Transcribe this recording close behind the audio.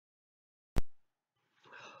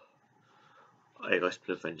Hey guys,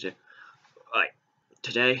 Plymouth Fenns here. Right,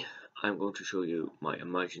 today I'm going to show you my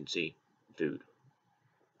emergency food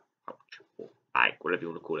pouch or bag, whatever you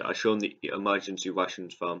want to call it. I've shown the emergency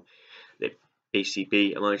rations from the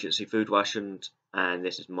BCB Emergency food rations, and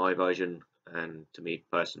this is my version. And to me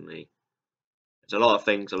personally, there's a lot of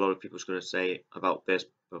things a lot of people's going to say about this,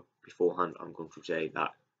 but beforehand, I'm going to say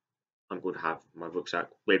that I'm going to have my rucksack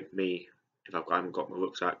with me. If I haven't got my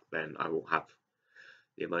rucksack, then I will have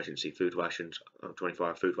the emergency food rations,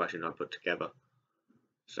 24-hour food ration I put together.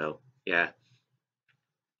 So yeah,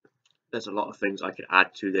 there's a lot of things I could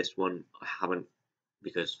add to this one. I haven't,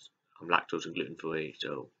 because I'm lactose and gluten free.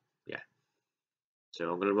 So yeah,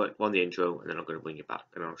 so I'm going to run the intro and then I'm going to bring it back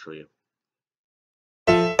and I'll show you.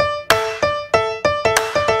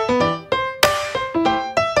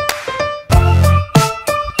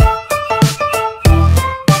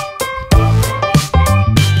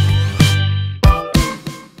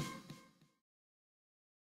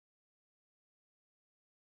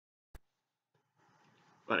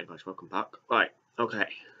 Right guys, welcome back. Right, okay,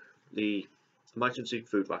 the emergency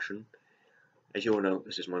food ration. As you all know,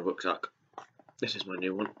 this is my rucksack. This is my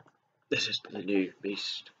new one. This is the new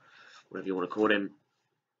beast, whatever you want to call him.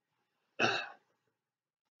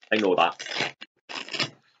 Ignore that.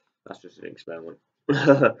 That's just an experiment.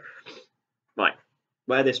 Right,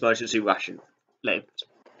 where this emergency ration lives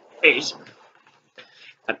is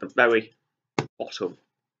at the very bottom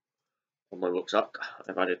of my rucksack.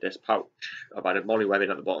 I've added this pouch. I've added molly webbing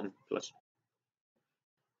at the bottom, plus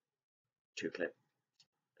 2 clips,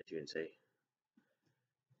 as you can see.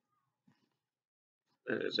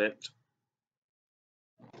 That is it.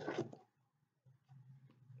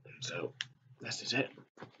 So this is it.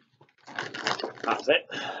 That's it.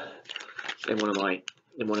 In one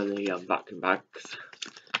of the vacuum bags.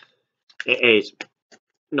 It is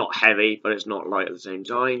not heavy, but it's not light at the same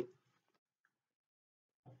time.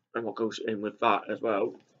 And what goes in with that as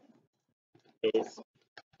well is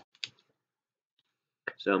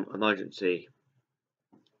some emergency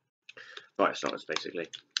fire starters, basically,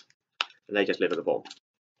 and they just live at the bottom.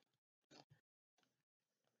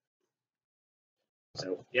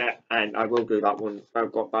 So yeah, and I will do that one.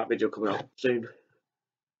 I've got that video coming up soon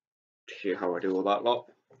to see how I do all that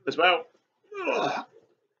lot as well.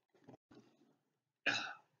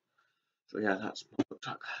 So yeah, that's my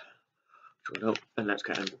rucksack. And let's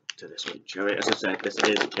get into this one, shall we? As I said, this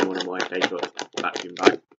is in one of my favourite vacuum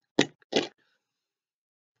bags.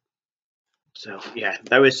 So yeah,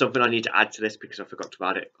 there is something I need to add to this because I forgot to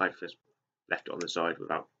add it. I've just left it on the side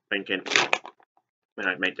without thinking when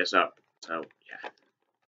I made this up. So yeah.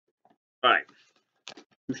 Right.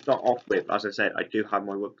 To start off with, as I said, I do have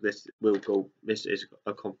my rucksack. This is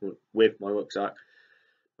a complement with my rucksack,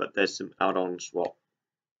 but there's some add-ons what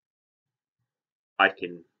I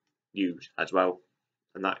can use as well,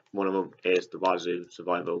 and that one of them is the Wazoo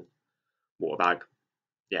Survival water bag.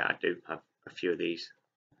 Yeah, I do have a few of these.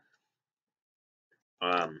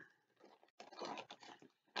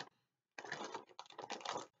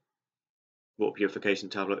 Water purification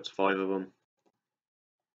tablets, 5 of them.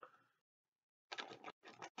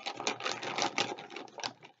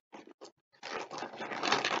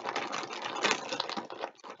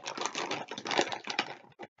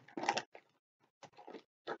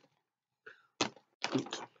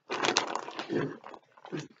 Oops.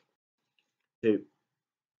 2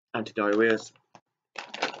 anti-diarrheas.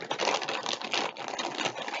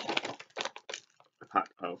 A pack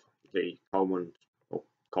of the Coleman or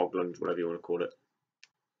Coghlan's, whatever you want to call it,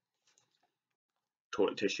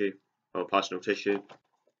 toilet tissue or personal tissue.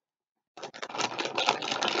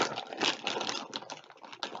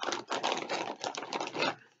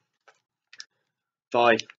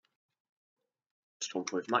 5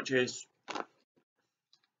 stormproof matches,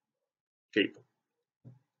 cheap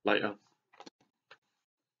lighter,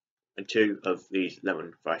 and 2 of these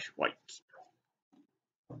lemon fresh wipes.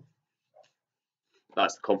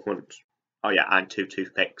 That's the complement. Oh yeah, and 2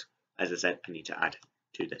 toothpicks. As I said, I need to add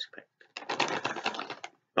to this pick.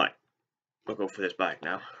 Right, I'll go for this bag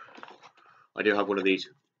now. I do have one of these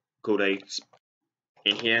cold aids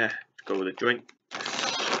in here to go with a drink.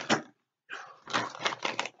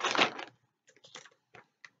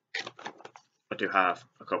 I do have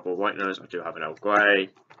a couple of whiteners. I do have an Earl Grey.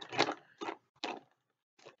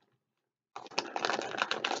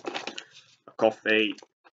 A coffee.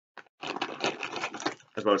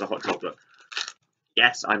 As well as a hot chocolate.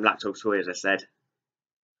 Yes, I'm lactose free, as I said.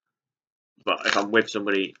 But if I'm with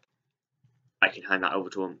somebody, I can hand that over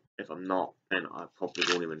to them. If I'm not, then I probably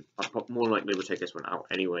won't even. I more likely will take this one out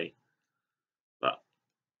anyway. But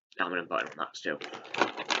I'm going to bite on that still.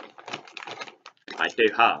 I do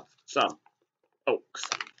have some oats,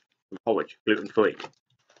 porridge, gluten-free,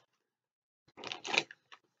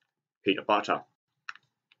 peanut butter,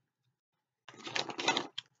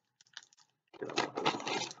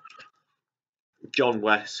 John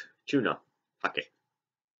West tuna packet.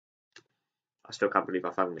 I still can't believe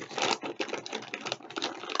I found these.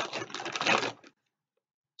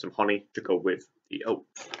 Some honey to go with the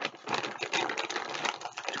oats,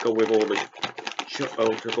 to go with all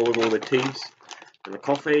the teas and the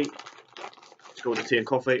coffee. To go with the tea and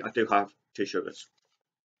coffee, I do have 2 sugars.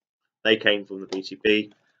 They came from the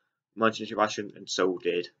BCB Emergency ration, and so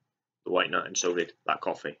did the white nut, and so did that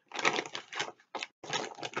coffee.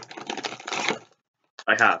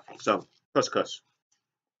 I have some couscous,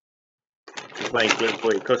 plain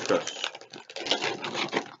gluten-free couscous.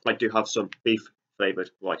 I do have some beef flavoured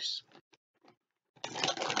rice,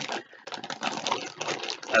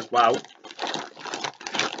 as well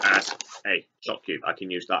as a shot cube. I can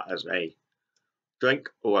use that as a drink,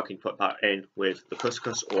 or I can put that in with the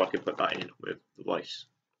couscous, or I can put that in with the rice.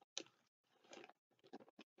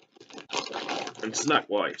 And snack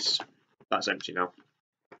wise, that's empty now.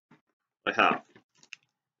 I have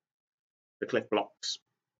the Cliff Blocks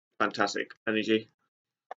Fantastic Energy,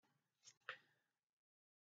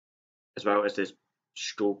 as well as this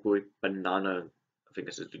strawberry banana, I think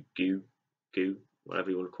this is the goo, whatever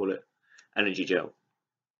you want to call it, energy gel,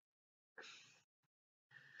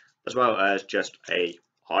 as well as just a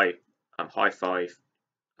high five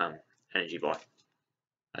energy bar.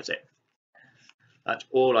 That's it. That's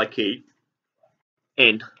all I keep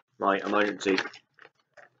in my emergency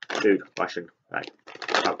food ration bag,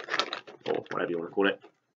 or whatever you want to call it.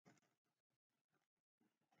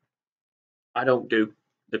 I don't do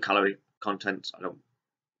the calorie contents. I don't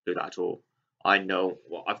do that at all. I know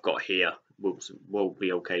what I've got here will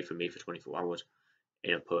be okay for me for 24 hours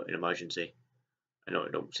in an emergency. I know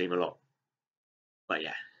it don't seem a lot, but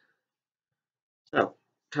yeah. So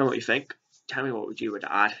tell me what you think. Tell me what you would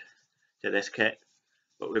add to this kit.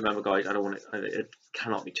 But remember, guys, I don't want it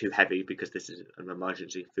cannot be too heavy, because this is an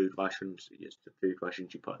emergency food ration. It's the food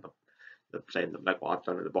rations you put in the same, like what I've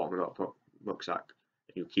done at the bottom of the rucksack.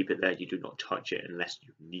 And you keep it there. You do not touch it unless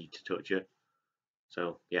you need to touch it.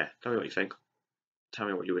 So yeah, tell me what you think. Tell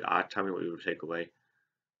me what you would add. Tell me what you would take away.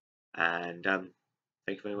 And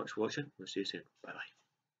thank you very much for watching. We'll see you soon. Bye bye.